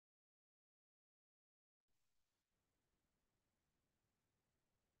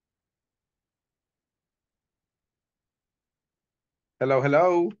Hello,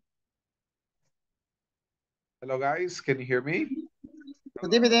 hello. Hello, guys. Can you hear me?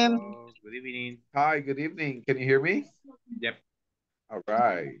 Good evening. Hello, good evening. Hi, good evening. Can you hear me? Yep. All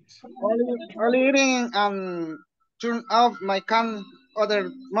right. Early evening and turn off my cam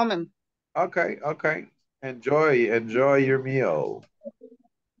other moment. Okay, okay. Enjoy your meal.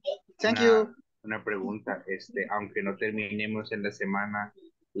 Thank you. Una pregunta, aunque no terminemos en la semana,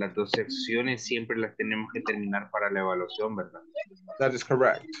 las dos secciones siempre las tenemos que terminar para la evaluación, ¿verdad? That is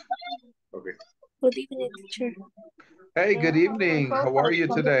correct. Okay. Good evening, teacher. Hey, good evening. How are you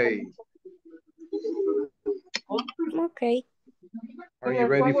today? Okay. Are you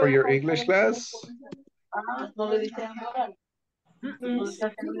ready for your English class? Yes.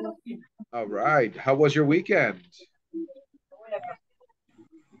 All right. How was your weekend?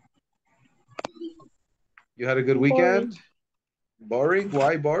 You had a good weekend? Boring?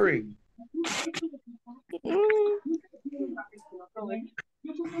 Why boring? Mm,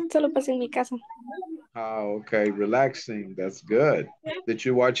 Solo pasé en mi casa. Oh, okay. Relaxing. That's good. Did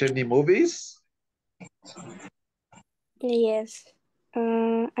you watch any movies? Yes.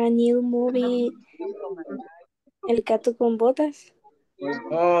 A new movie, El gato con botas.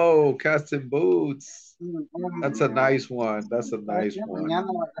 Oh, Cats and Boots. That's a nice one. That's a nice one.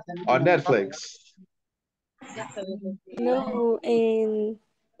 On Netflix. No, en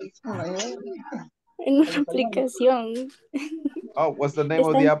una aplicación. Oh, what's the name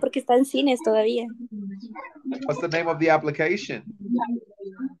of the app? Porque está en cines todavía. What's the name of the application?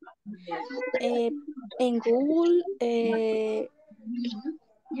 En Google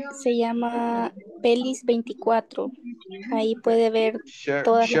se llama Pelis 24. Ahí puede ver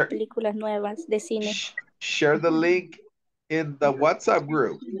todas las películas nuevas de cine. Share the link in the WhatsApp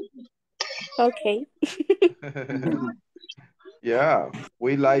group. Okay. Yeah,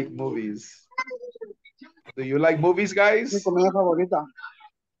 we like movies. Do you like movies, guys? Mi comida favorita.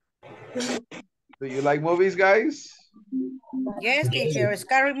 Do you like movies, guys? Yes, teacher,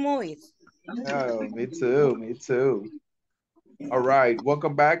 scary movies. Oh, me too, me too. All right,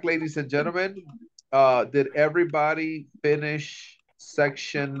 welcome back, ladies and gentlemen. Did everybody finish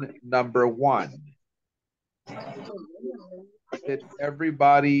section number 1? Did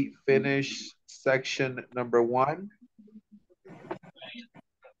everybody finish section number 1?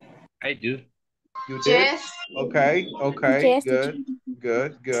 I do. You did? Yes. Okay, okay, Yes, good, teacher.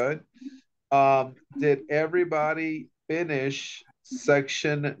 good, good. Did everybody finish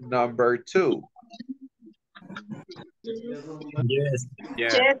section number 2? Yes.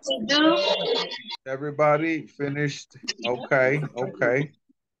 Yeah. Yes, we do. Everybody finished? Okay, okay.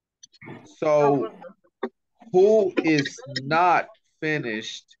 So who is not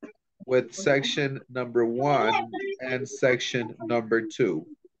finished with section number 1 and section number 2?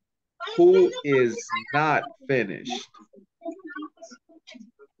 Who is not finished?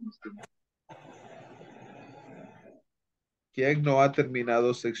 ¿Quién no ha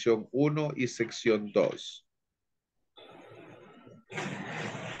terminado sección 1 y sección 2?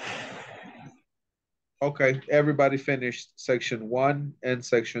 Okay, everybody finished section 1 and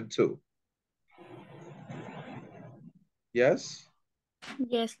section 2. Yes?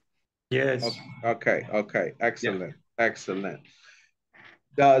 Yes. Yes. Okay, okay, excellent, excellent.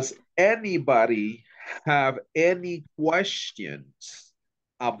 Does anybody have any questions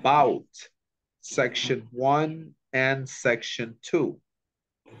about section 1 and section 2?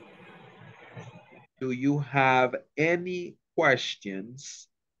 Do you have any questions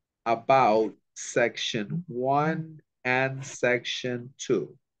about section 1 and section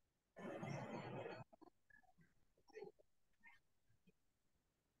 2?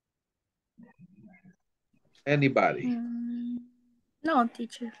 Anybody? No,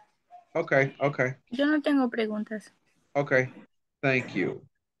 teacher. Okay, okay. Yo no tengo preguntas. Okay, thank you.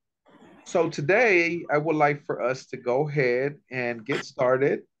 So today I would like for us to go ahead and get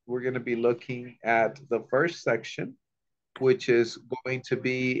started. We're going to be looking at the first section, which is going to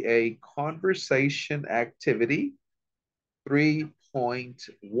be a conversation activity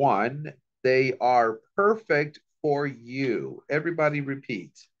 3.1. They are perfect for you. Everybody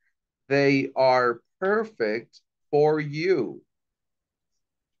repeat. They are perfect for you.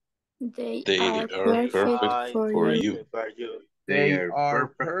 They They are perfect for you. They are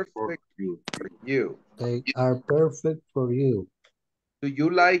perfect for you. They are perfect for you. Do you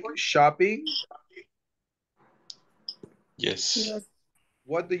like shopping? Yes. Yes.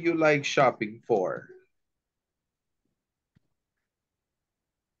 What do you like shopping for?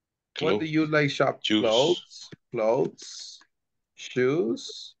 What do you like shopping? Shoes. Clothes, clothes,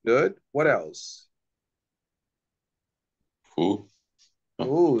 shoes. Good. What else? Food.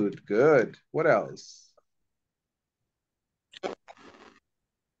 Food. Good. What else?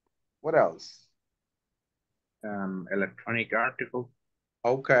 What else? Electronic article.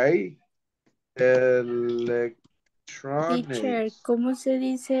 Okay. Electronics. Teacher, ¿cómo se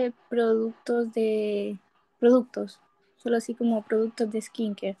dice productos? Solo así como productos de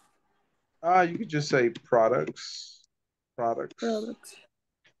skincare. You could just say products. Products.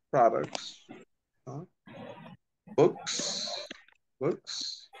 Huh? Books.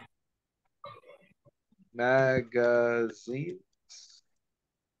 Magazines.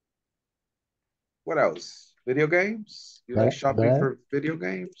 What else? Video games? You like shopping for video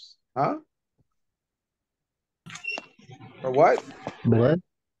games? Huh? Or what? Bread.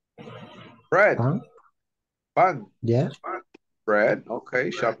 Pan. Yeah. Bread. Okay,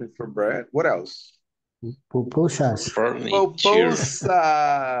 shopping for bread. What else? Pupusas.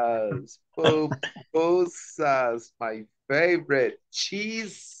 Pupusas. My favorite.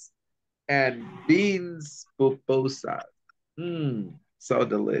 Cheese and beans pupusas. So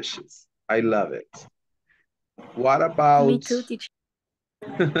delicious. I love it. What about... Me too, teacher.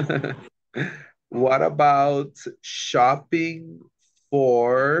 What about shopping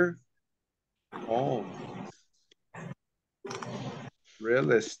for home?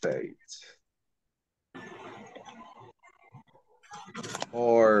 Real estate.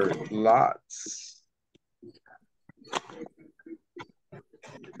 Or lots.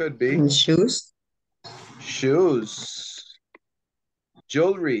 Could be. Shoes.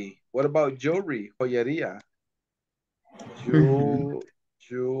 Jewelry. What about jewelry? Joyería.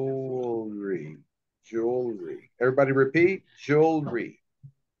 Jewelry. Everybody repeat. Jewelry.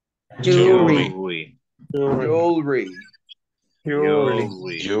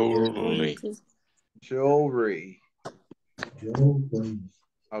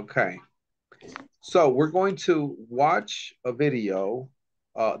 Okay. So we're going to watch a video.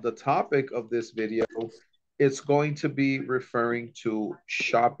 The topic of this video is going to be referring to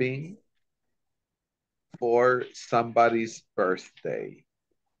shopping for somebody's birthday.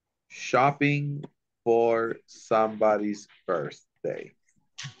 Shopping for somebody's birthday.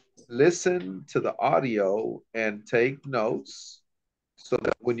 Listen to the audio and take notes so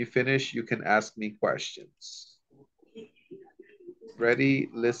that when you finish, you can ask me questions. Ready?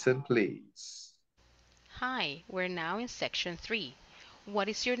 Listen, please. Hi, we're now in section 3. What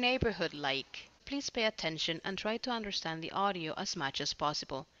is your neighborhood like? Please pay attention and try to understand the audio as much as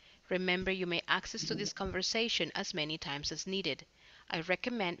possible. Remember, you may access to this conversation as many times as needed. I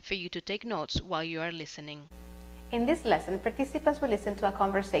recommend for you to take notes while you are listening. In this lesson, participants will listen to a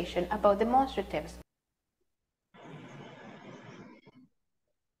conversation about demonstratives.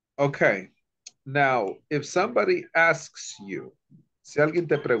 Okay. Now, if somebody asks you, si alguien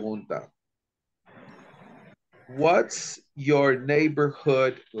te pregunta, what's your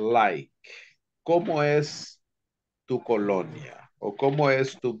neighborhood like? ¿Cómo es tu colonia? O ¿cómo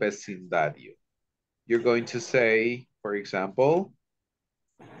es tu vecindario? You're going to say, for example,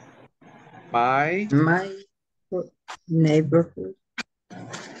 my neighborhood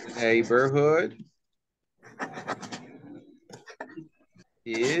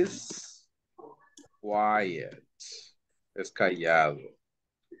is quiet. Es callado.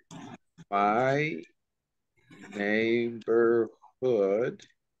 My neighborhood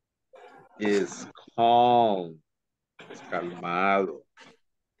is calm. Es calmado.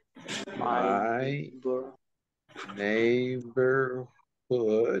 My neighborhood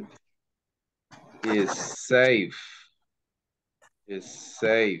is safe. Es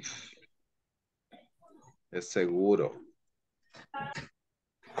seguro.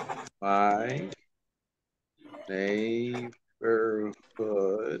 My neighborhood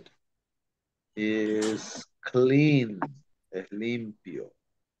is clean. Es limpio.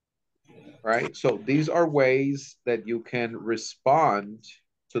 Right? So these are ways that you can respond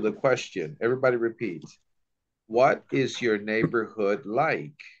to the question. Everybody repeat. What is your neighborhood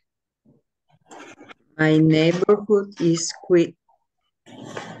like? My neighborhood is quiet.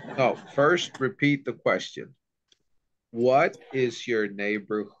 No, first repeat the question. What is your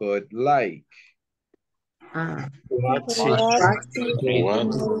neighborhood like? What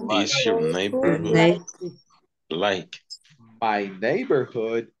is your neighborhood like? My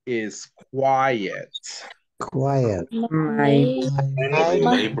neighborhood is quiet. Quiet. My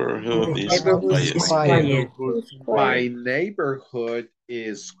neighborhood is quiet. My neighborhood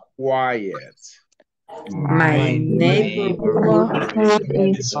is quiet. My neighborhood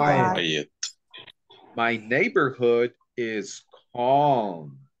is quiet. My neighborhood is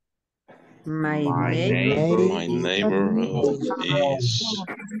calm. My neighborhood is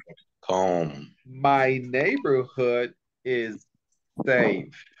calm. My neighborhood is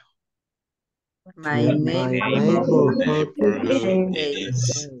safe. My neighborhood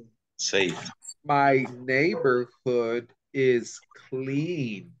is safe. My neighborhood is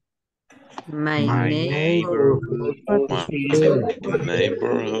clean. My My neighborhood My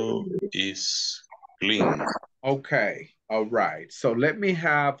neighborhood is clean. Okay, all right. So let me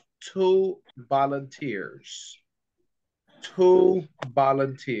have two volunteers. Two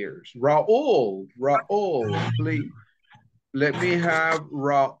volunteers. Raul, please. Let me have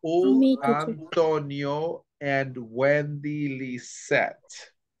Raul, Me, teacher. Antonio, and Wendy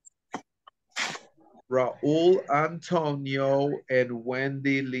Lisette. Raul, Antonio, and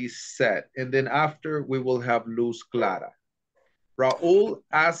Wendy Lisette. And then after, we will have Luz Clara. Raul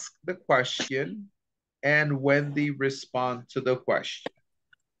ask the question, and Wendy respond to the question.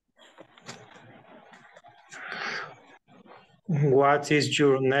 What is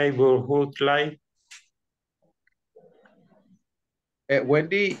your neighborhood like?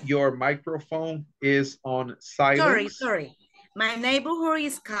 Wendy, your microphone is on silence. Sorry. My neighborhood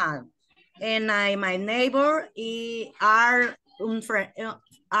is calm. And my neighbor are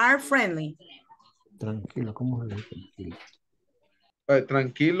friendly. Tranquilo, ¿cómo se dice tranquilo?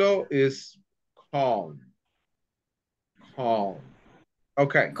 Tranquilo is calm. Calm.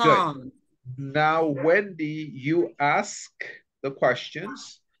 Okay, Calm. good. Now, Wendy, you ask the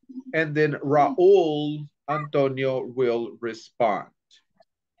questions, and then Raul Antonio will respond.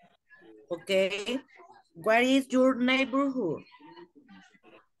 Okay. What is your neighborhood?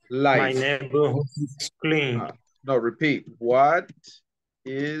 Like. My neighborhood is clean. No, repeat. What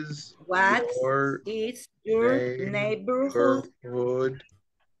is your neighborhood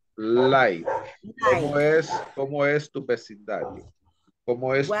like? ¿Cómo es tu vecindario?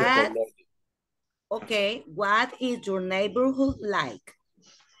 ¿Cómo es tu colonia? Okay, what is your neighborhood like?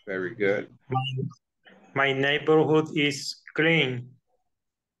 Very good. My neighborhood is clean.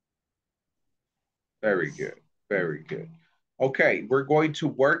 Very good, very good. Okay, we're going to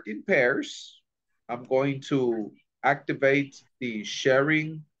work in pairs. I'm going to activate the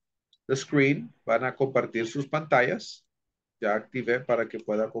sharing the screen. Van a compartir sus pantallas. Ya activé para que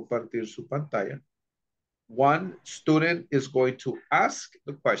pueda compartir su pantalla. One student is going to ask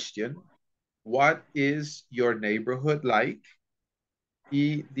the question, what is your neighborhood like?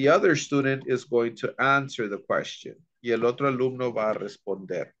 Y the other student is going to answer the question. Y el otro alumno va a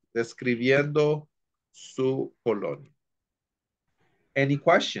responder, describiendo su colonia. Any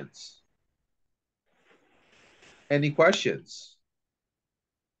questions? Any questions?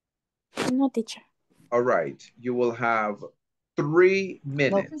 No, teacher. All right, you will have 3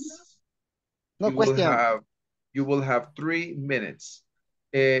 minutes. No question. You will have 3 minutes.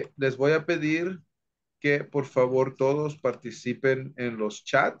 Les voy a pedir que por favor todos participen en los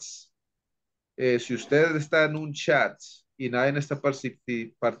chats. Si usted está en un chat y nadie está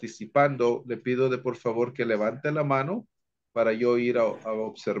participando, le pido de por favor que levante la mano para yo ir a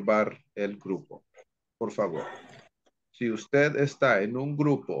observar el grupo. Por favor. Si usted está en un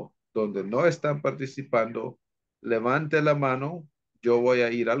grupo donde no están participando, levante la mano. Yo voy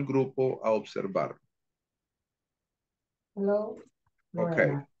a ir al grupo a observar. Hello.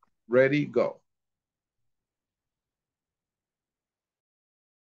 Okay. Ready, go.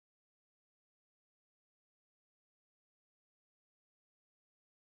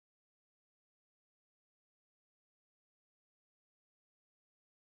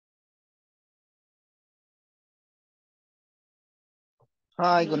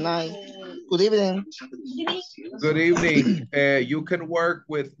 Hi, good night. Good evening. Good evening. You can work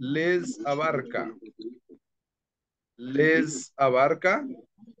with Liz Abarca. Liz Abarca.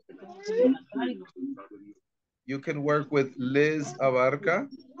 You can work with Liz Abarca.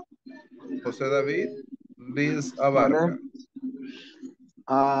 José David. Liz Abarca.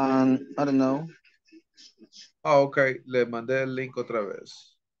 I don't know. Ah, ok. Le mandé el link otra vez.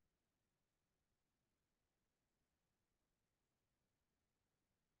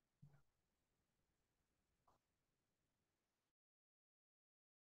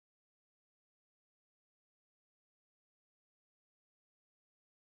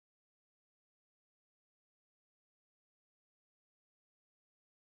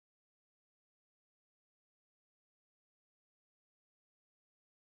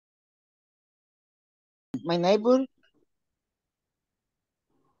 My neighbor.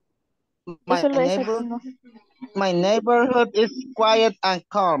 Eso lo tengo. My neighborhood is quiet and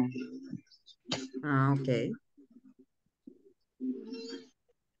calm. Ah, ok.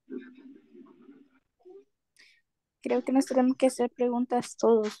 Creo que nos tenemos que hacer preguntas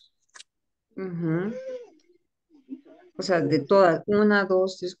todos. O sea, de todas, 1,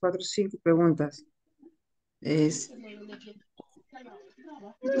 2, 3, 4, 5 preguntas.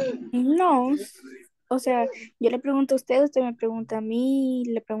 No. O sea, yo le pregunto a usted me pregunta a mí,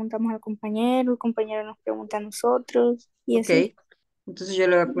 le preguntamos al compañero, el compañero nos pregunta a nosotros y Ok, así. entonces yo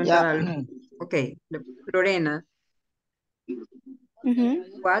le voy a preguntar Yeah. al... Ok, Lorena, Ujú.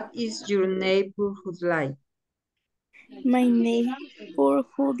 what is your neighborhood like? My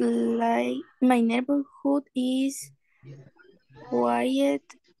neighborhood is quiet,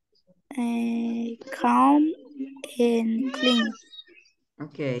 calm, and clean.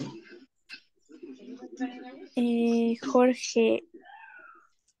 Ok, Jorge,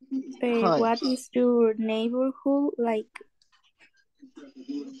 Hi. what is your neighborhood like?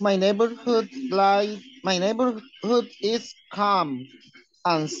 My neighborhood is calm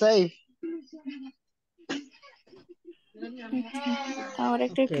and safe. Ok. Ahora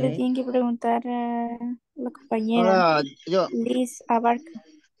creo que le ok. tienen que preguntar a la compañera Ahora yo, Liz Abarca.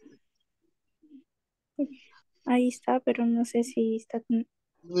 Ahí está, pero no sé si está.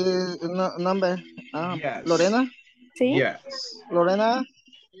 number, Yes. Lorena, ¿Sí? Yes. Lorena,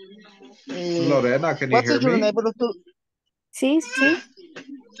 Lorena, can you what hear is your me? neighborhood? Sí, sí.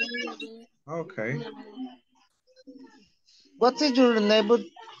 Okay. What is your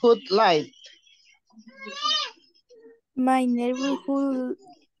neighborhood like? My neighborhood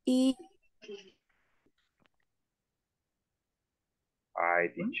is. Hi,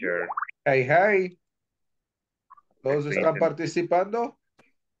 teacher. Hey, hey. ¿Todos Estoy están participando?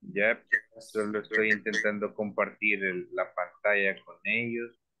 Yep. Solo estoy intentando compartir la pantalla con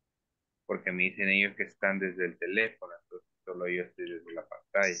ellos porque me dicen ellos que están desde el teléfono, entonces solo yo estoy desde la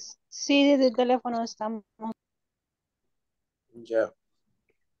pantalla. Sí, desde el teléfono estamos. Ya.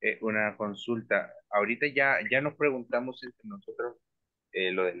 Una consulta. Ahorita ya nos preguntamos entre nosotros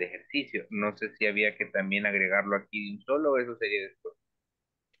lo del ejercicio. No sé si había que también agregarlo aquí de un solo o eso sería después.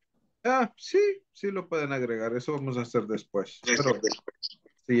 Sí, sí lo pueden agregar. Eso vamos a hacer después. Pero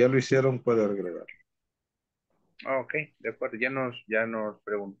si ya lo hicieron, puede agregar. Ok, de acuerdo. Ya nos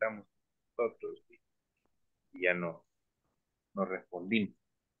preguntamos nosotros y ya nos respondimos.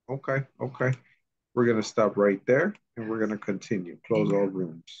 Okay, okay. We're going to stop right there and we're going to continue. Close all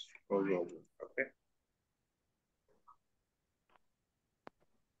rooms. Close all rooms. Okay.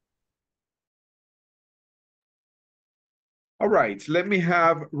 All right, let me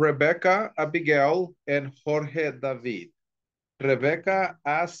have Rebecca, Abigail, and Jorge David. Rebecca,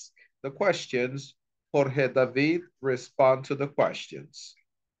 ask the questions. Jorge David, respond to the questions.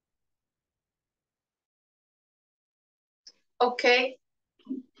 Okay.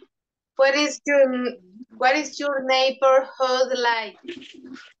 What is your neighborhood like?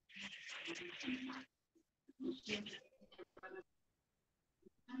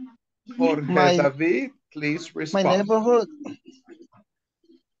 Jorge David, please respond.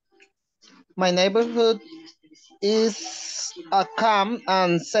 My neighborhood is calm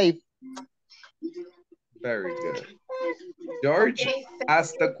and safe. Very good. George, Okay,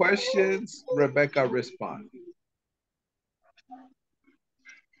 ask the questions. Rebecca, respond.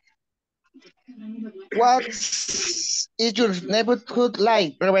 What is your neighborhood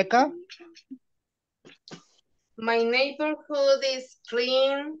like, Rebecca? my neighborhood is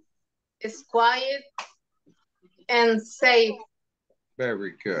clean, is quiet, and safe.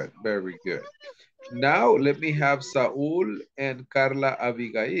 Very good, very good. Now let me have Saul and Carla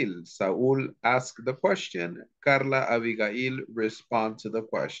Abigail. Saul, ask the question. Carla Abigail, respond to the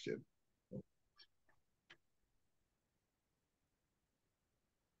question.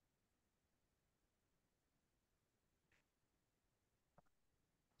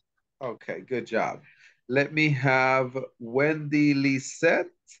 Okay, good job. Let me have Wendy Lisette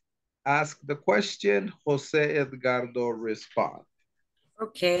ask the question. Jose Edgardo respond.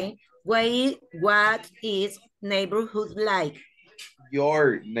 Okay. What is neighborhood like?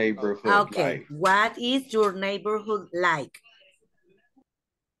 Your neighborhood Okay. like. What is your neighborhood like?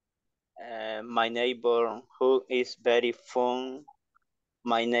 My neighborhood is very fun.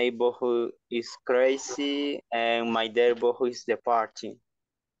 My neighborhood is crazy, and my neighborhood is the party.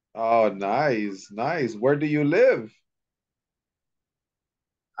 Oh, nice, nice. Where do you live?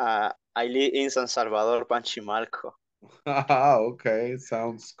 I live in San Salvador, Panchimalco. Okay,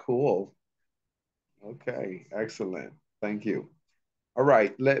 sounds cool. Okay, excellent. Thank you. All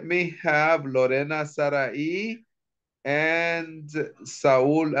right, let me have Lorena Sarai and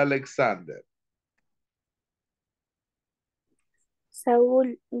Saul Alexander.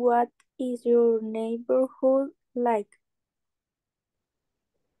 Saul, what is your neighborhood like?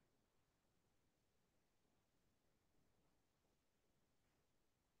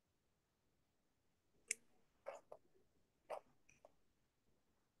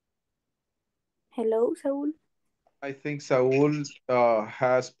 Hello, Saul. I think Saul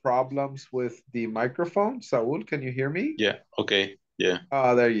has problems with the microphone. Saul, can you hear me? Yeah, okay, yeah.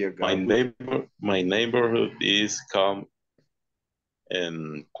 There you go. My neighborhood is calm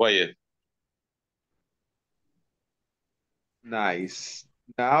and quiet. Nice.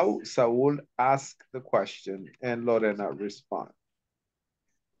 Now Saul ask the question and Lorena respond.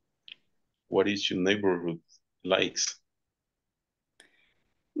 What is your neighborhood likes?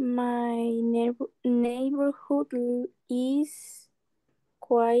 My neighborhood is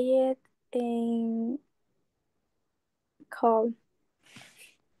quiet and calm.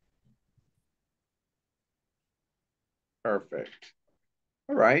 Perfect.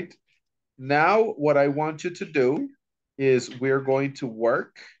 All right. Now what I want you to do is we're going to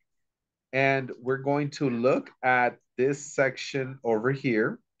work and we're going to look at this section over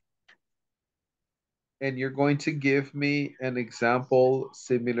here. And you're going to give me an example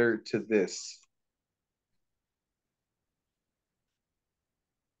similar to this.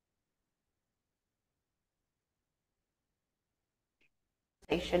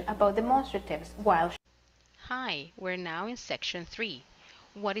 About demonstratives while... Hi, we're now in section 3.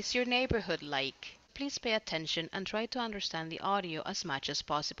 What is your neighborhood like? Please pay attention and try to understand the audio as much as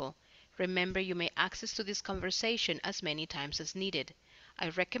possible. Remember, you may access to this conversation as many times as needed. I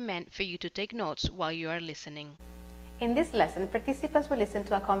recommend for you to take notes while you are listening. In this lesson, participants will listen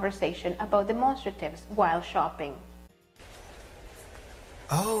to a conversation about demonstratives while shopping.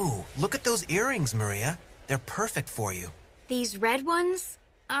 Oh, look at those earrings, Maria. They're perfect for you. These red ones?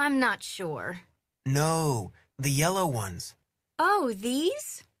 I'm not sure. No, the yellow ones. Oh,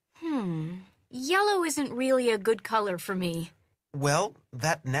 these? Yellow isn't really a good color for me. Well,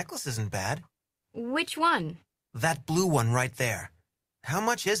 that necklace isn't bad. Which one? That blue one right there. How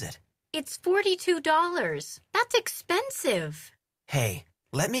much is it? It's $42. That's expensive. Hey,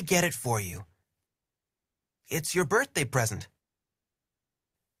 let me get it for you. It's your birthday present.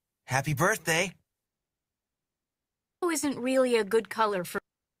 Happy birthday. Yellow isn't really a good color for...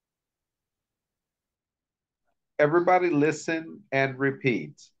 Everybody listen and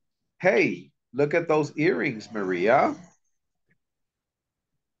repeat. Hey, look at those earrings, Maria.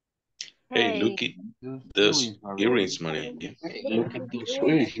 Hey, look at those earrings, Maria. Look at those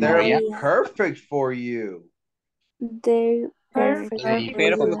earrings, They're Maria. perfect for you. They're perfect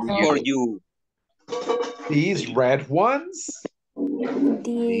for you. These red ones?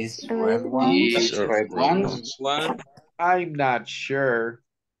 These red ones? I'm not sure.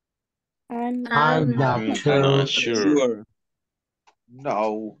 I'm not sure.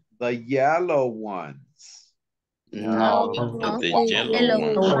 No, the yellow ones. No, the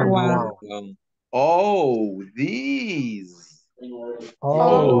yellow one. Oh, these. These.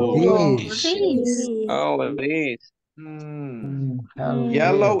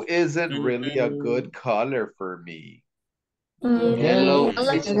 Yellow isn't really a good color for me. Yellow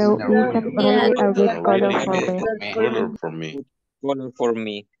isn't really a good color for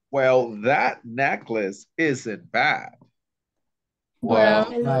me. Well, that necklace isn't bad. Well,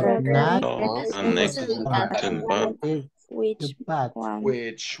 a necklace isn't bad. Which one?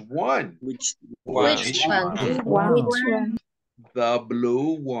 Which one? Which one? The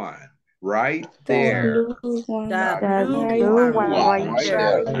blue one, right there. The blue one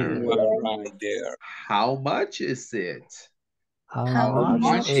Right there. How much is it? how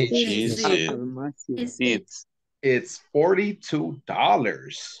much is it? It's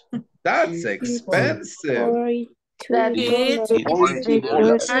 $42. That's expensive. It's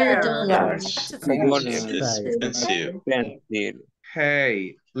expensive.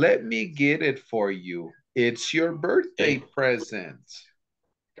 Hey, let me get it for you. It's your birthday present.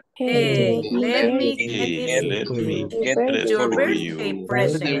 Hey, let me get it your for birthday you.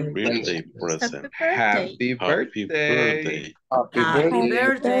 present. Birthday present. Happy birthday. Happy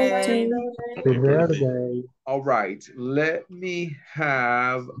birthday. Happy birthday. All right, let me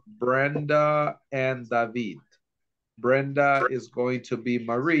have Brenda and David. Brenda is going to be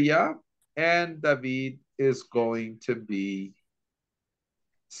Maria and David is going to be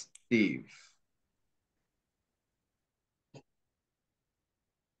Steve.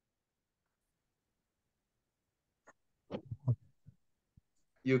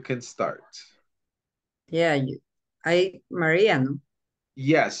 You can start. Yeah, Maria, no?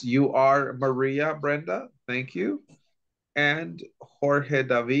 Yes, you are Maria, Brenda. Thank you. And Jorge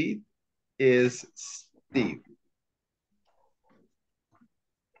David is Steve.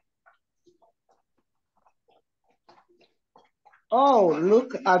 Oh,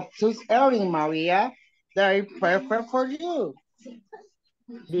 look at those earrings, Maria. They're perfect for you.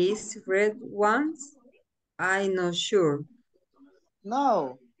 These red ones? I'm not sure.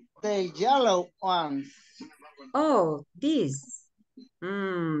 No, the yellow ones. Oh, this.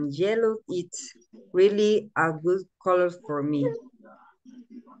 Yellow is really a good color for me.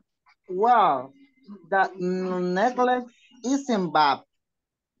 Wow, that necklace isn't bad.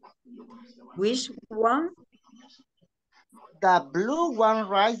 Which one? The blue one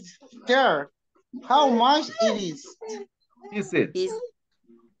right there. How much it is? Is it? It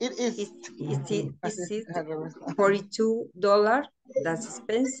is. Is it $42? That's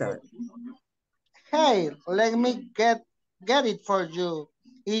expensive. Hey, let me get it for you.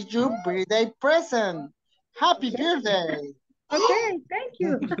 It's your birthday present. Happy birthday. Okay, thank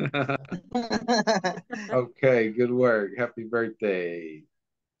you. Okay, good work. Happy birthday.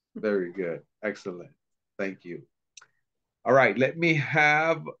 Very good. Excellent. Thank you. All right, let me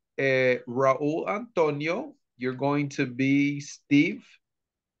have Raul Antonio. You're going to be Steve,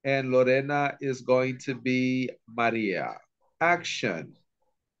 and Lorena is going to be Maria. Action.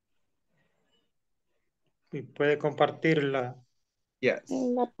 ¿Y puede compartirla? Yes.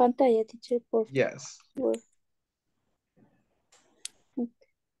 En la pantalla, teacher, por Yes. favor.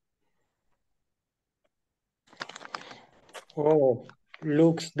 Oh,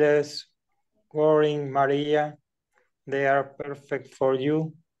 looks this wearing Maria. They are perfect for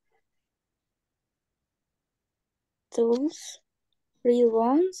you. Those real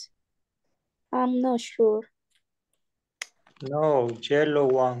ones? I'm not sure. No, yellow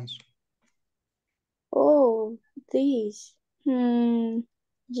ones. Oh, these.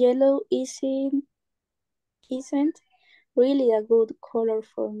 Yellow isn't really a good color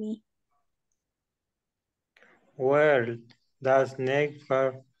for me. Well, that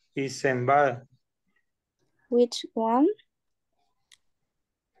never isn't bad. Which one?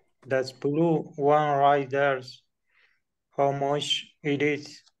 That's blue one right there. How much it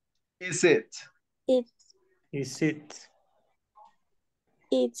is? Is it? Is it?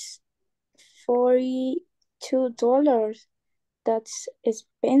 It's $42. That's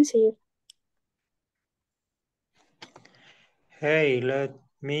expensive. Hey, let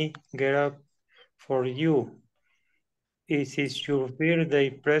me get up for you. It is your birthday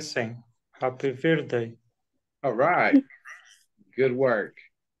present. Happy birthday. All right. Good work.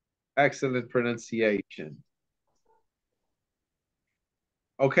 Excellent pronunciation.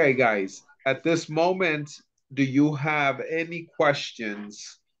 Okay, guys. At this moment, do you have any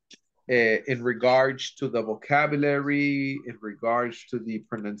questions in regards to the vocabulary, in regards to the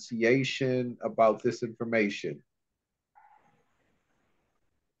pronunciation about this information?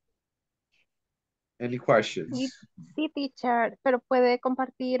 Any questions? Sí, teacher, pero puede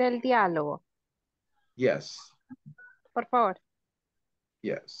compartir el diálogo, Yes. por favor.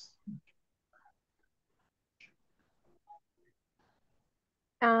 Yes.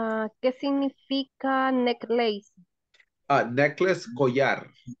 ¿Qué significa necklace? Necklace, collar.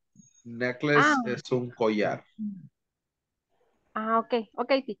 Necklace es un collar. Ok,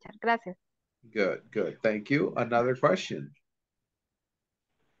 teacher, gracias. Good, good. Thank you. Another question.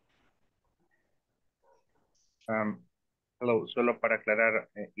 Hello, solo para aclarar,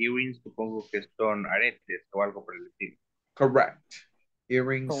 earrings supongo que son aretes o algo por el estilo. Correct.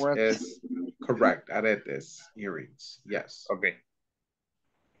 Earrings Correct. is correct. Aretes, earrings. Yes. Okay.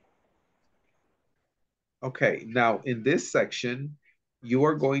 Okay, now in this section, you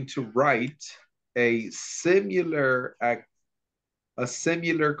are going to write a similar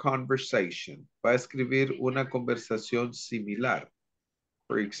conversation. Va a escribir una conversación similar.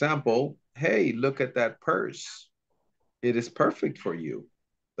 For example, hey, look at that purse. It is perfect for you.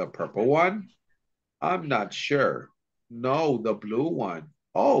 The purple one? I'm not sure. No, the blue one.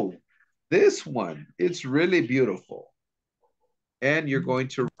 Oh, this one. It's really beautiful. And you're going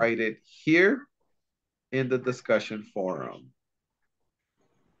to write it here in the discussion forum.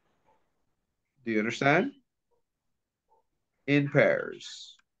 Do you understand? In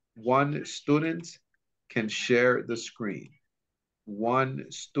pairs. One student can share the screen.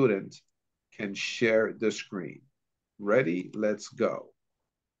 One student can share the screen. Ready? Let's go.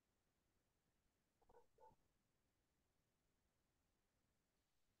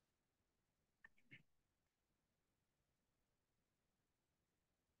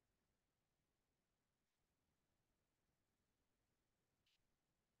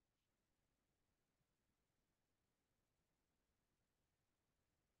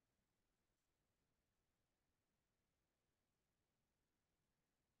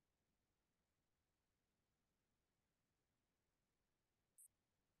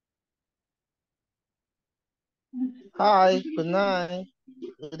 Hi, good night.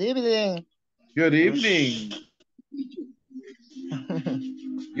 Good evening. Good evening.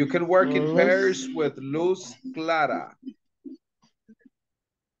 You can work in pairs with Luz Clara.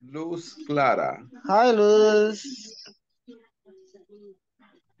 Luz Clara. Hi, Luz.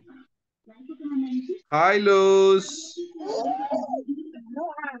 Hi, Luz.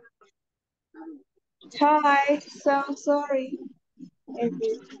 Hi, so sorry. It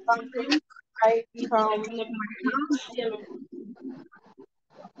is something I from my house.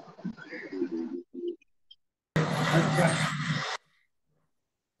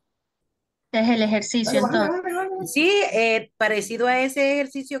 Es el ejercicio entonces. Sí, parecido a ese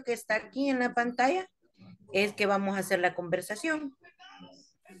ejercicio que está aquí en la pantalla, es que vamos a hacer la conversación.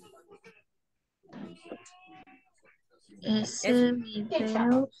 Ese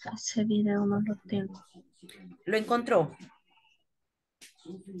video no lo tengo. ¿Lo encontró?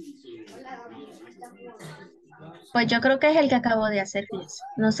 Pues yo creo que es el que acabo de hacer, fíjese.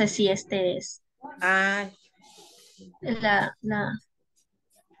 No sé si este es. Ah.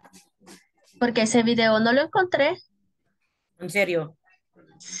 Porque ese video no lo encontré. ¿En serio?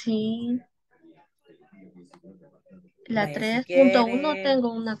 Sí. La Vaya, si 3.1 quiere.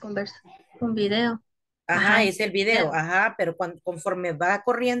 tengo una conversación, un video. Ajá, es el video. Ajá, pero conforme va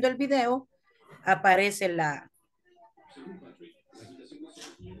corriendo el video, aparece la...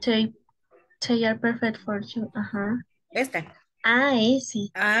 They are perfect for you. Ajá. Esta. Ah, ese.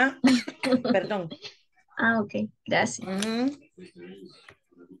 Ah, perdón. Ah, ok, gracias.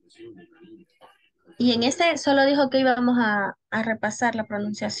 Y en este solo dijo que íbamos a repasar la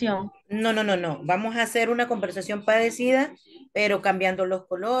pronunciación. No. Vamos a hacer una conversación parecida, pero cambiando los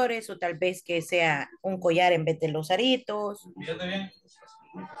colores o tal vez que sea un collar en vez de los aritos.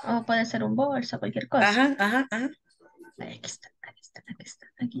 O puede ser un bolso, cualquier cosa. Ajá. Aquí está.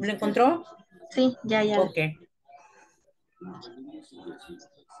 ¿Lo encontró? Sí, ya. Ok.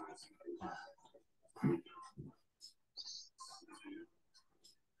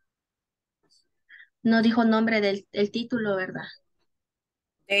 No dijo nombre del título, ¿verdad?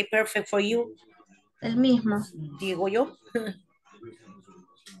 They perfect for you. El mismo. Digo yo.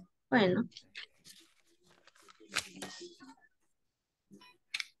 Bueno.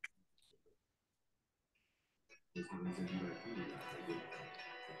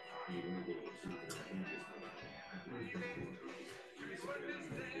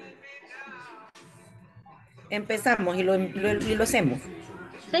 Empezamos y lo hacemos.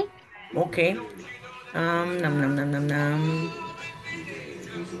 Sí. Ok.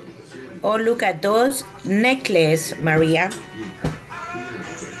 Oh, look at those necklaces, Maria.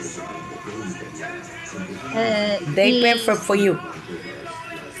 They perfect for you.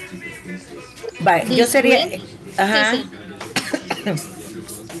 Vale, yo sería... Green? Ajá. Sí.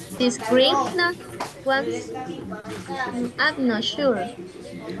 This green ones? I'm not sure.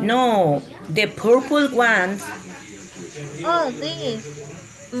 No, the purple ones. Oh, this.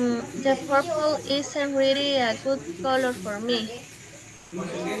 The purple isn't really a good color for me.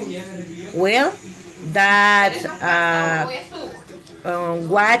 Well, that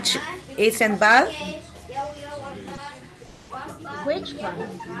watch isn't bad. Which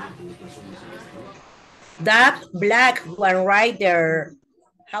one? That black one right there.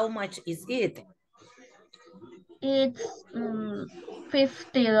 How much is it? It's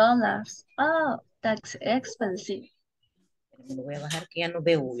 $50. Oh, that's expensive. Lo voy a bajar que ya no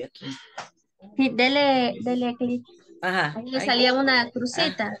veo aquí. Sí, dele clic. Ajá. Ahí le salía una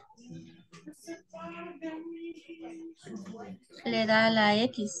crucita. Le da la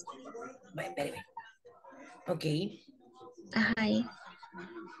X. Espérame. Ok. Ajá, ahí.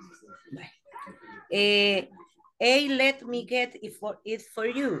 Hey, let me get it for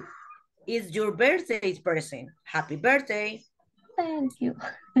you. It's your birthday present. Happy birthday. Thank you.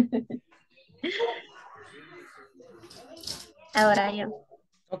 Ahora yo.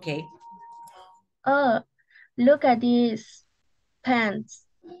 Okay. Oh, look at these pants,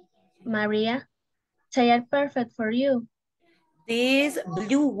 Maria. They are perfect for you. These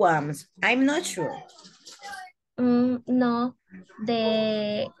blue ones, I'm not sure. No,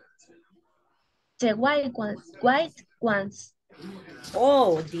 the white ones.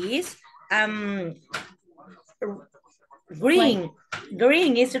 Oh, these green. White.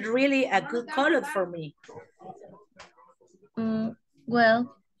 Green is really a good color for me.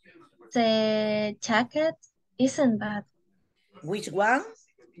 Well, the jacket isn't bad. Which one?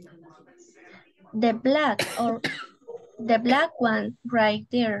 The black one right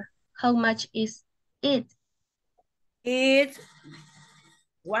there. How much is it? It's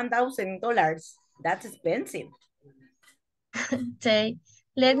 $1,000. That's expensive. Say,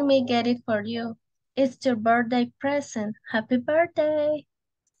 let me get it for you. It's your birthday present. Happy birthday.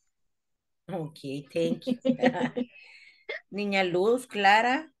 Okay, thank you. Niña Luz,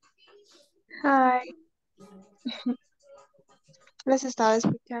 Clara. Hi. Les estaba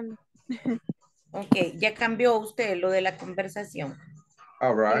escuchando. Ok, ya cambió usted lo de la conversación.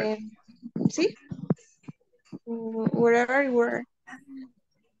 All right. Sí. Wherever you were.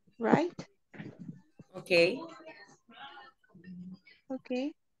 Right? Ok.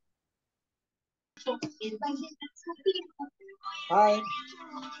 Okay. Hi.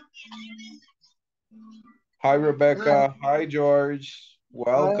 Hi, Rebecca. Hi, George.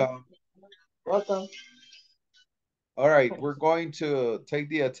 Welcome. Welcome. All right, we're going to take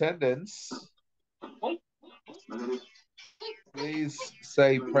the attendance. Please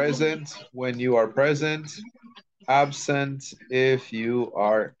say present when you are present, absent if you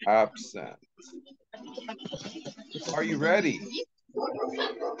are absent. Are you ready?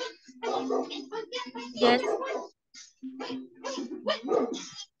 Yes.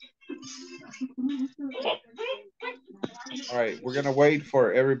 All right, we're gonna wait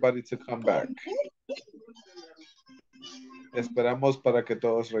for everybody to come back. Esperamos para que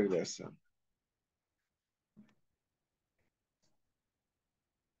todos regresen.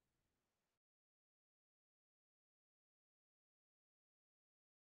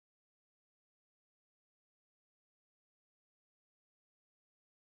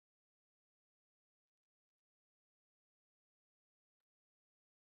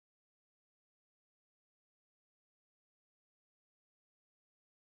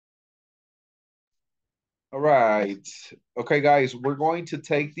 All right. Okay, guys, we're going to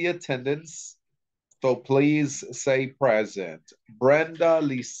take the attendance. So please say present. Brenda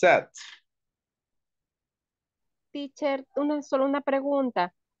Lisette. Teacher, solo una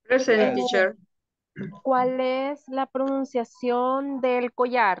pregunta. Present, teacher. ¿Cuál es la pronunciación del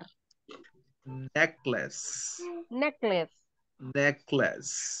collar? Necklace. Necklace.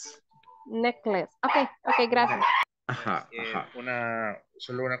 Necklace. Necklace. Ok, gracias. Ajá,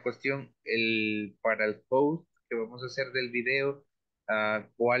 Solo una cuestión, para el post que vamos a hacer del video,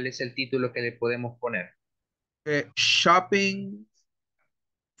 ¿cuál es el título que le podemos poner? Shopping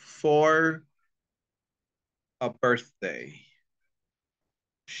for a birthday.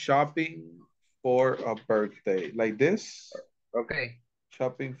 Shopping for a birthday. Like this? Okay.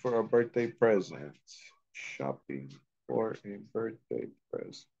 Shopping for a birthday present. Shopping for a birthday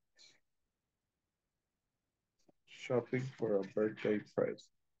present. Shopping for a birthday present.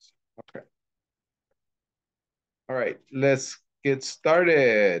 Okay. All right, let's get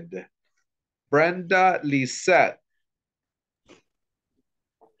started. Brenda Lisette.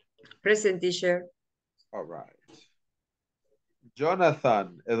 Present, teacher. All right.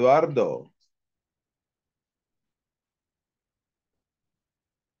 Jonathan Eduardo.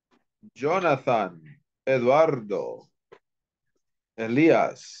 Jonathan Eduardo.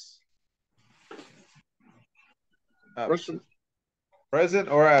 Elias. Absent. Present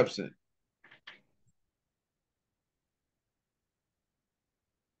or absent?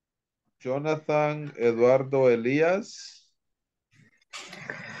 Jonathan Eduardo Elias.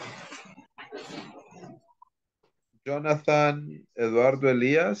 Jonathan Eduardo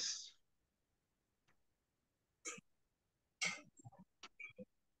Elias.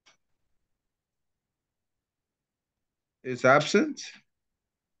 Is absent.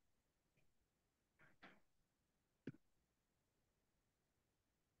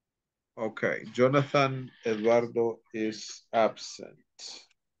 Okay, Jonathan Eduardo is absent.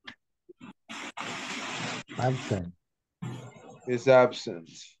 Absent. Is absent.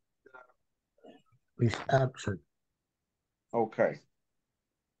 Is absent. Okay.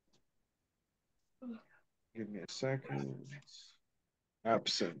 Give me a second.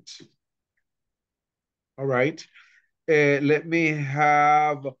 Absent. All right. Let me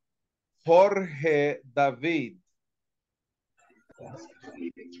have Jorge David.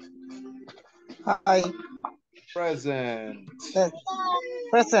 Hi. Present.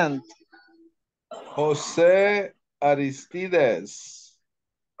 Present. Jose Aristides.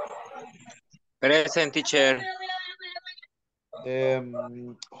 Present, teacher.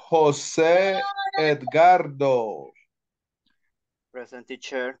 Jose Edgardo. Present,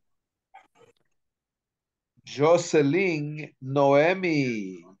 teacher. Jocelyn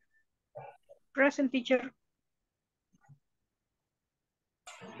Noemi. Present, teacher.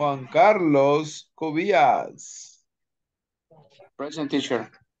 Juan Carlos Cubillas. Present, teacher.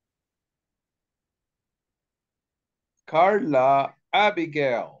 Carla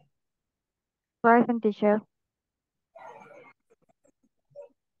Abigail. Present, teacher.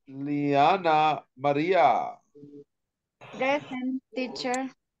 Liana Maria. Present, teacher.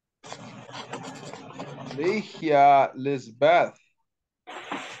 Ligia Lisbeth.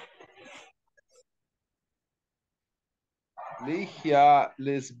 Ligia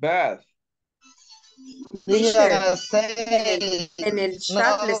Lisbeth. Teacher, Diga, say, en el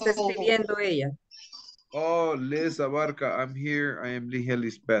chat le está no. escribiendo ella. Oh, Liz Abarca, I'm here. I am Ligia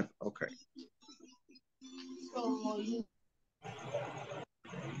Lisbeth. Okay.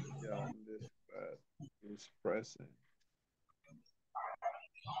 Yeah, Lisbeth is present.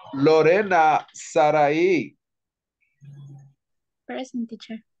 Lorena Sarai. Present,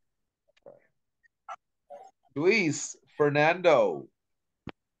 teacher. Luis Fernando.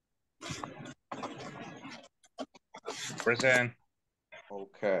 Present.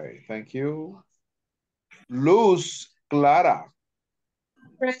 Okay, thank you. Luz Clara.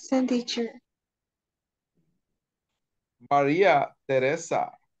 Present, teacher. Maria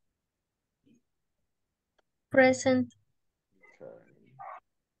Teresa. Present. Okay.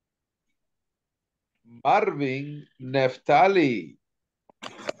 Marvin Neftali.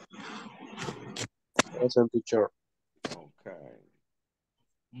 Present, teacher. Okay.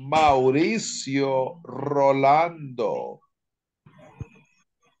 Mauricio Rolando.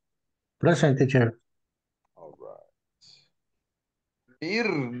 Present, teacher. All right.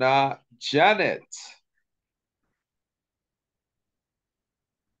 Mirna Janet.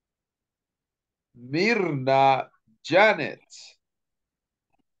 Mirna Janet.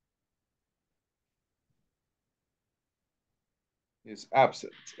 Is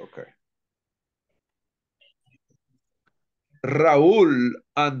absent. Okay. Raúl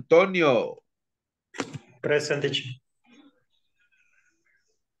Antonio. Present, teacher.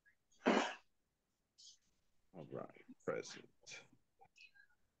 All right, present.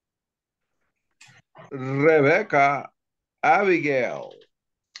 Rebecca Abigail.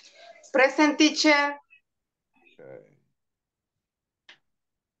 Present, teacher. Okay.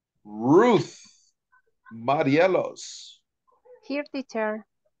 Ruth Marielos. Here, teacher.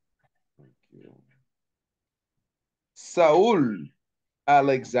 Thank you. Saul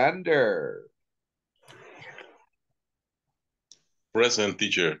Alexander. Present,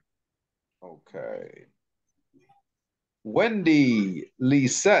 teacher. Okay. Wendy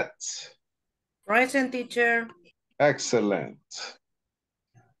Lisette. Present, teacher. Excellent.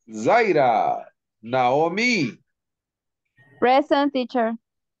 Zaira Naomi. Present, teacher.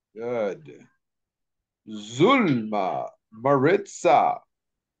 Good. Zulma Maritza.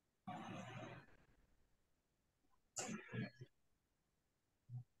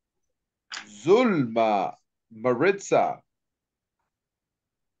 Zulma Maritza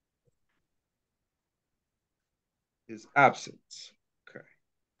is absent. Okay.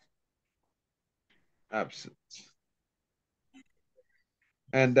 Absent.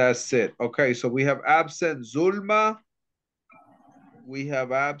 And that's it. Okay, so we have absent Zulma. We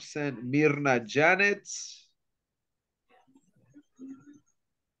have absent Mirna Janet.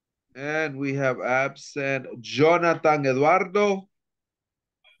 And we have absent Jonathan Eduardo.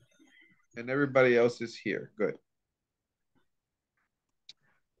 And everybody else is here. Good.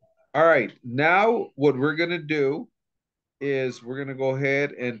 All right, now what we're gonna do is we're gonna go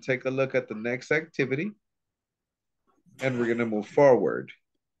ahead and take a look at the next activity. And we're gonna move forward.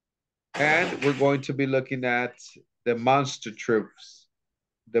 And we're going to be looking at demonstratives.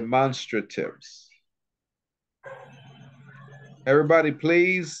 Demonstratives. Everybody,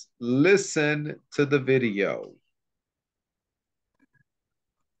 please listen to the video.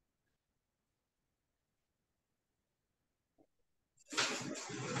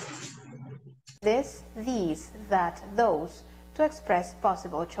 This, these, that, those, to express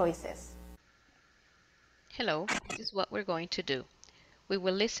possible choices. Hello, this is what we're going to do. We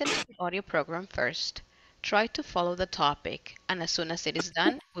will listen to the audio program first, try to follow the topic, and as soon as it is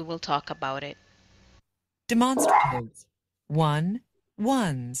done, we will talk about it. Demonstratives. 1.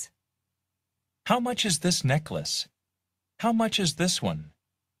 Ones. How much is this necklace? How much is this one?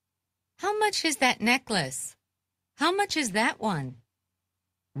 How much is that necklace? How much is that one?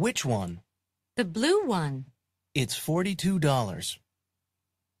 Which one? The blue one. It's $42.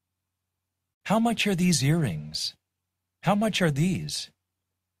 How much are these earrings? How much are these?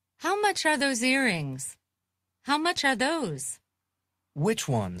 How much are those earrings? How much are those? Which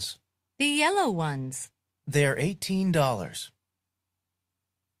ones? The yellow ones. They're $18.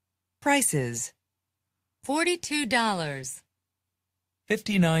 Prices. $42.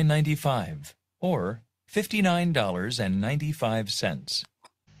 $59.95 or $59.95.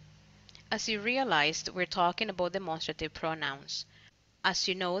 As you realized, we're talking about demonstrative pronouns. As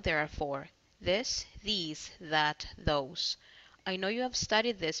you know, there are 4. This, these, that, those. I know you have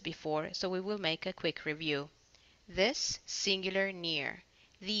studied this before, so we will make a quick review. This, singular, near.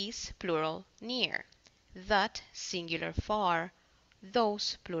 These, plural, near. That, singular, far.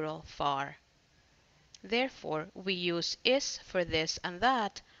 Those, plural, far. Therefore, we use is for this and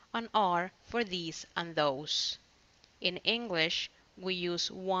that and are for these and those. In English, we use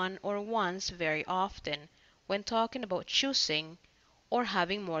one or ones very often when talking about choosing or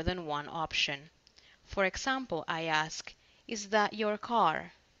having more than one option. For example, I ask, is that your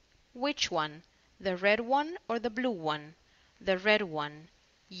car? Which one? The red one or the blue one? The red one.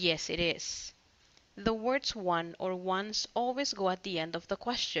 Yes, it is. The words one or ones always go at the end of the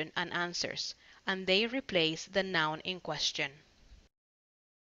question and answers, and they replace the noun in question.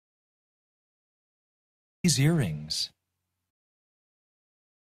 These earrings.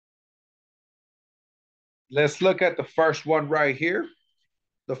 Let's look at the first one right here.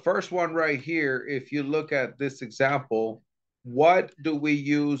 The first one right here, if you look at this example, what do we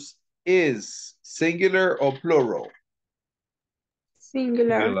use is? Singular or plural?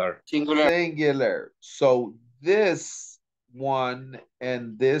 Singular. Singular. So this one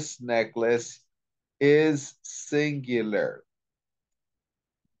and this necklace is singular.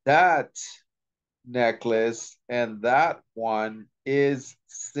 That necklace and that one is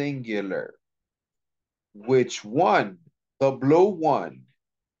singular. Which one? The blue one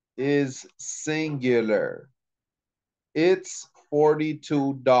is singular. It's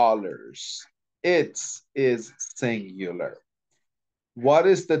 $42. It's is singular. What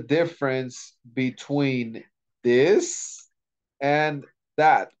is the difference between this and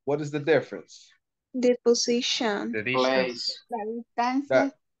that? What is the difference? The position. The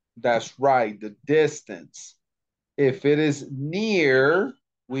distance. That's right, the distance. If it is near,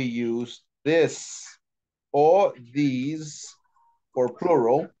 we use this or these for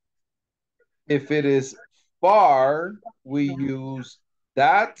plural. If it is far, we use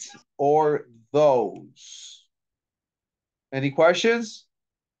that or those. Any questions?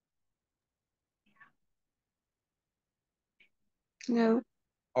 No.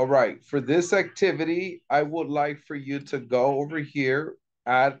 All right, for this activity, I would like for you to go over here,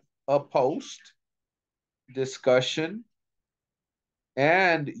 add a post, discussion,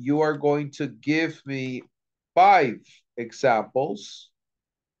 and you are going to give me 5 examples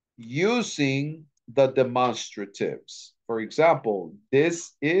using the demonstratives. For example,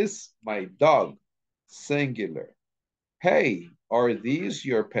 this is my dog, singular. Hey, are these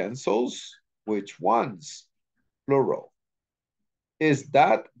your pencils? Which ones? Plural. Is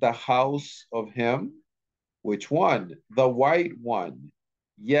that the house of him? Which one? The white one.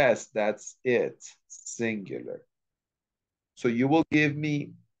 Yes, that's it, singular. So you will give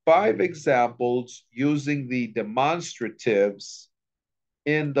me 5 examples using the demonstratives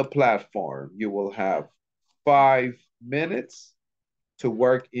in the platform. You will have 5 minutes to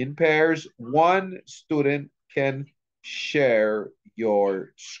work in pairs. One student can share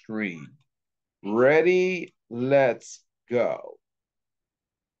your screen. Ready? Let's go.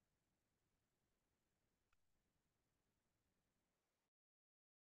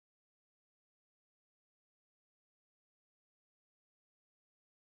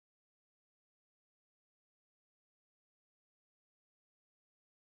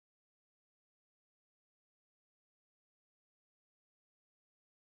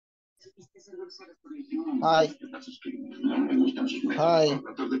 Hi. Hi.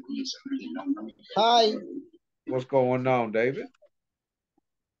 Hi. What's going on, David?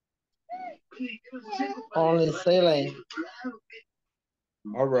 Only sailing.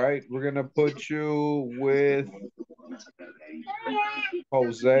 All right, we're gonna put you with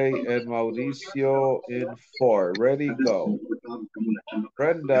Jose and Mauricio in 4. Ready, go.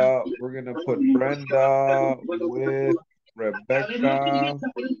 Brenda, we're gonna put Brenda with Rebecca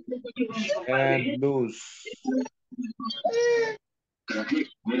and Luz.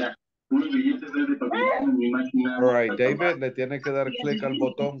 All right, David, le tiene que dar clic al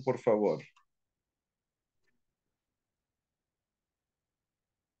botón, por favor.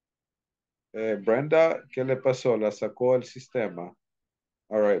 Brenda, ¿qué le pasó? La sacó el sistema.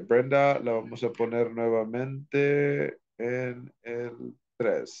 All right, Brenda, la vamos a poner nuevamente en el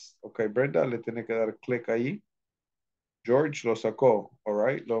 3. Ok, Brenda, le tiene que dar clic ahí. George lo sacó. All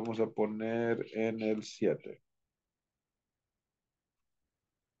right, lo vamos a poner en el 7.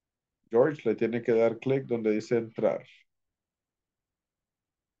 George, le tiene que dar clic donde dice entrar.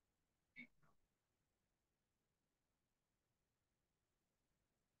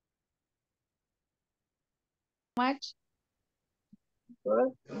 Much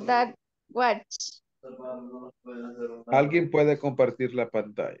that watch. Alguien puede compartir la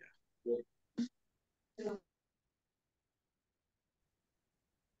pantalla.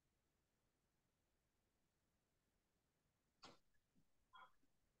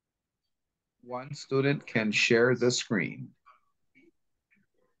 One student can share the screen.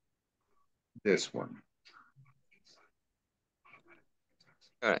 This one.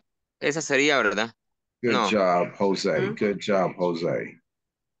 Esa sería, ¿verdad? Good No. job, Jose. Good job, Jose.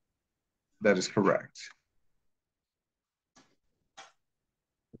 That is correct.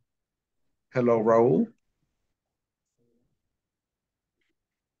 Hello, Raul.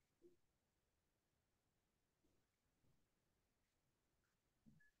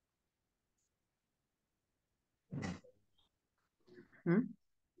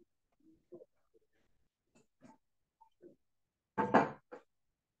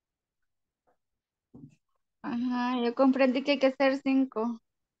 Ajá, yo comprendí que hay que hacer 5.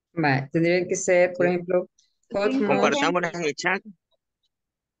 Vale, tendrían que ser, por ejemplo, Cosmos. Compartámoslas en el chat.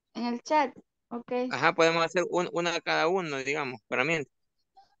 En el chat, ok. Ajá, podemos hacer una cada uno, digamos, para mí.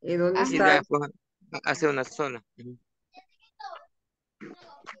 ¿Y dónde Y está? después hacer una sola.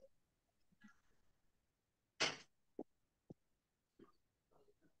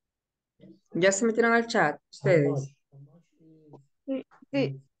 ¿Ya se metieron al chat ustedes? Sí,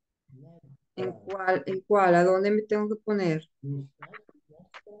 sí. ¿En cuál? ¿En cuál? ¿A dónde me tengo que poner?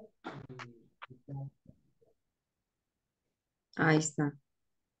 Ahí está.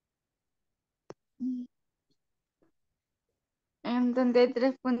 En donde hay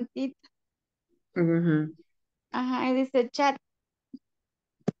 3 puntitos. Ujú. Ajá, y dice chat.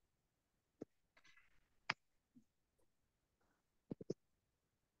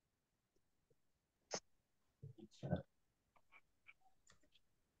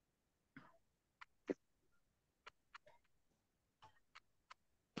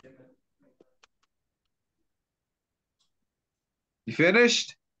 You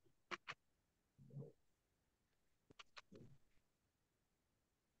finished?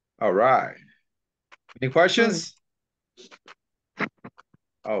 All right. Any questions?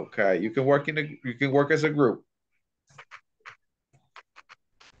 Okay, you can work as a group.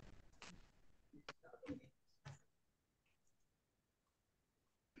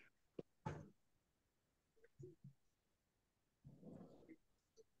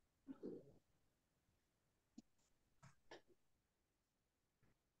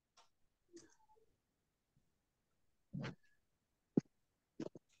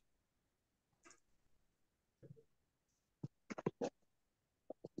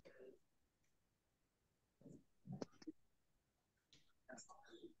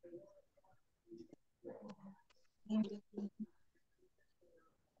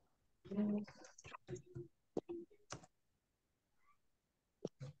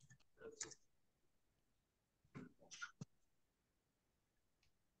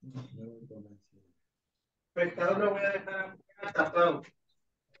 Pescado lo voy a dejar tapado.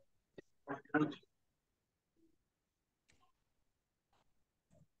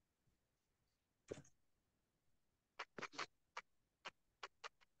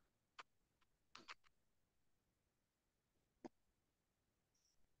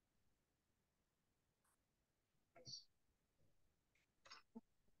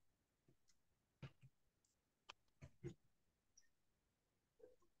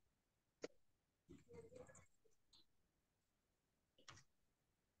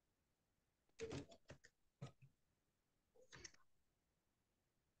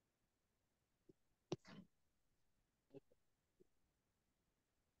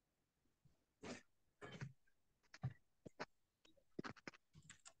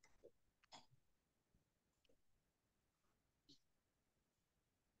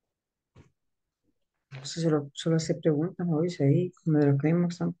 Solo se preguntan hoy, ahí, como de lo que mismo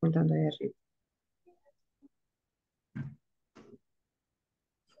están preguntando ahí arriba.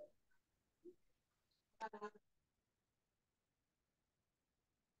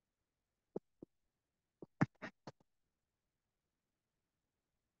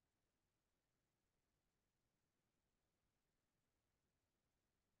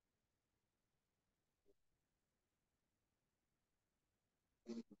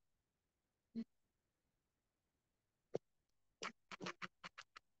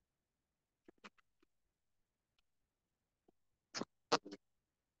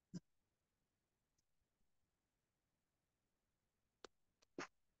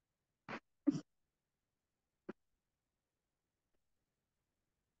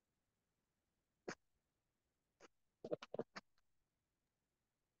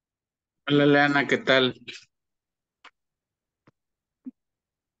 Hola, Leana, ¿qué tal?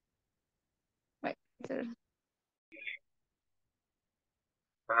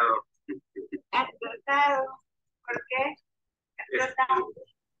 Explotado. ¿Por qué? Explotado.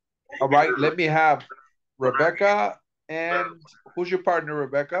 All right, let me have Rebecca and who's your partner,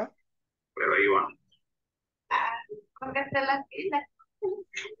 Rebecca? Pero ahí va. Póngase las pilas. Who's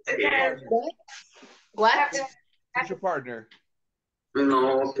your partner? What? Who's your partner?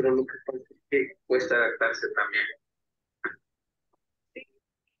 No, pero lo que pasa es que cuesta adaptarse también.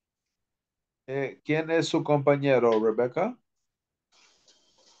 ¿Quién es su compañero, Rebecca?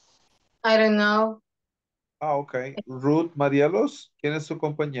 I don't know. Ah, ok. Ruth Marielos, ¿quién es su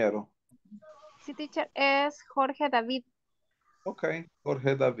compañero? Sí, teacher, es Jorge David. Okay,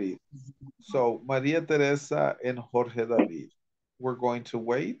 Jorge David. So, María Teresa and Jorge David. We're going to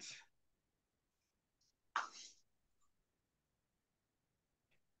wait.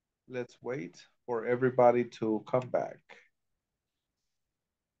 Let's wait for everybody to come back.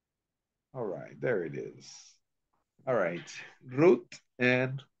 All right, there it is. All right, Ruth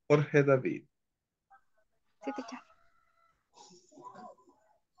and Jorge David. Sí, teacher.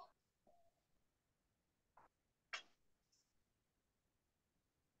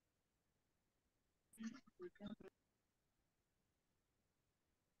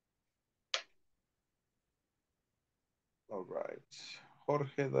 All right,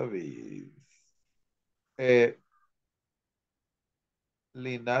 Jorge David.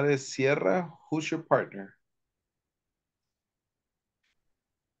 Linares Sierra, who's your partner?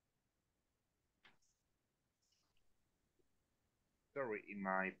 Sorry,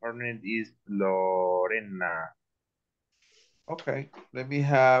 my partner is Lorena. Okay, let me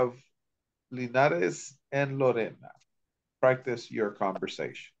have Linares and Lorena. Practice your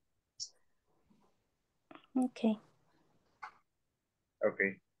conversation. Okay.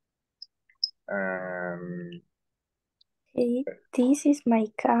 Okay. Hey, this is my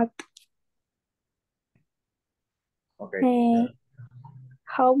cat. Okay.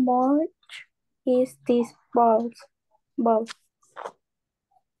 How much is this ball?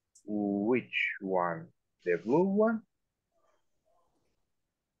 Which one? The blue one?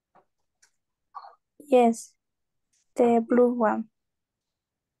 Yes, the blue one.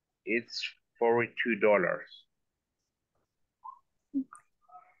 It's $42.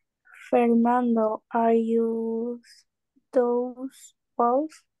 Fernando, are you those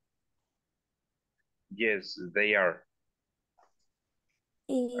balls? Yes, they are.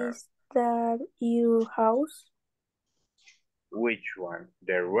 Is that your house? Which one?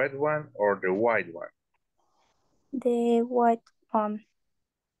 The red one or the white one? The white one.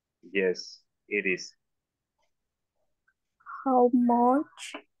 Yes, it is. How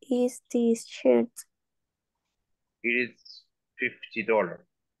much is this shirt? It is $50.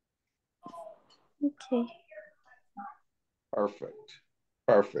 Okay. Perfect.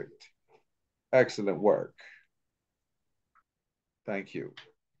 Perfect. Excellent work. Thank you.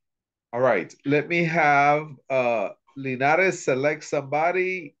 All right. Let me have Linares select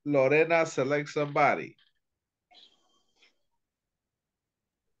somebody. Lorena select somebody.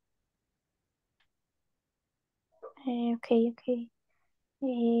 Okay.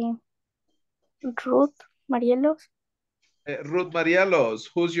 Ruth Marielos. Ruth Marielos,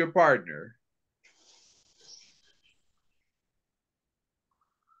 who's your partner?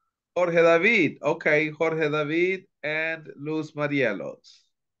 Jorge David. Okay, Jorge David and Luz Marielos.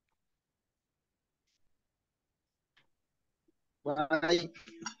 Bye.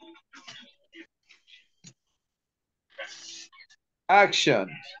 Action.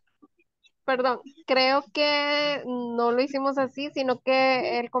 Perdón, creo que no lo hicimos así, sino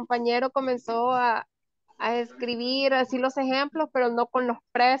que el compañero comenzó a escribir así los ejemplos, pero no con los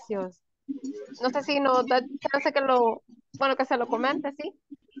precios. No sé si nos da chance que que se lo comente, ¿sí?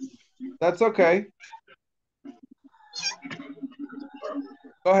 That's okay.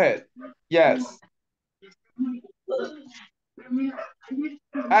 Go ahead. Yes.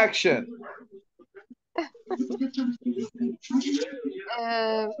 Action.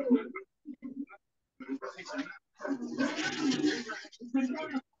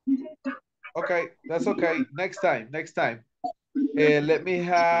 Okay, that's okay. Next time. Let me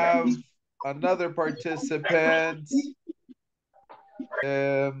have another participant.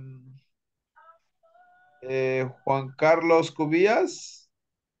 Juan Carlos Cubillas.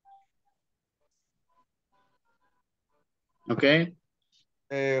 Okay.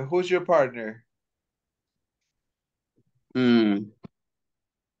 Who's your partner?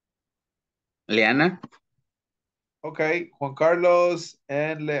 Leana. Okay, Juan Carlos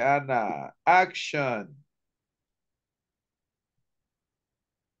and Leana. Action.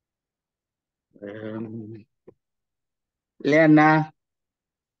 Leana.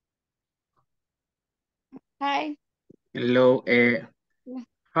 Hi. Hello.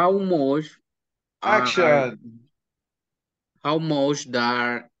 How much Action. how much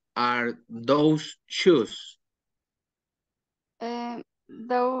are those shoes?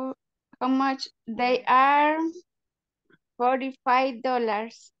 Though how much they are?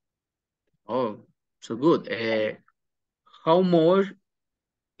 $45. Oh, so good. How much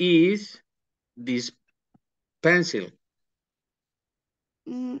is this pencil?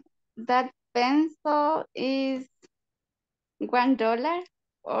 That pencil is $1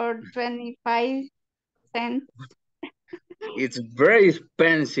 or 25 cents. It's very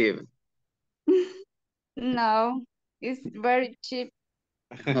expensive. No, it's very cheap.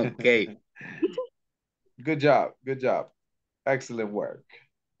 Okay. Good job. Good job. Excellent work.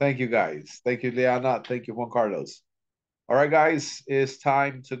 Thank you, guys. Thank you, Liana. Thank you, Juan Carlos. All right, guys, it's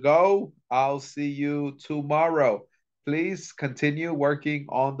time to go. I'll see you tomorrow. Please continue working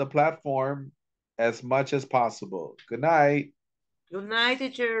on the platform as much as possible. Good night. Good night,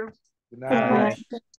 teacher. Good night.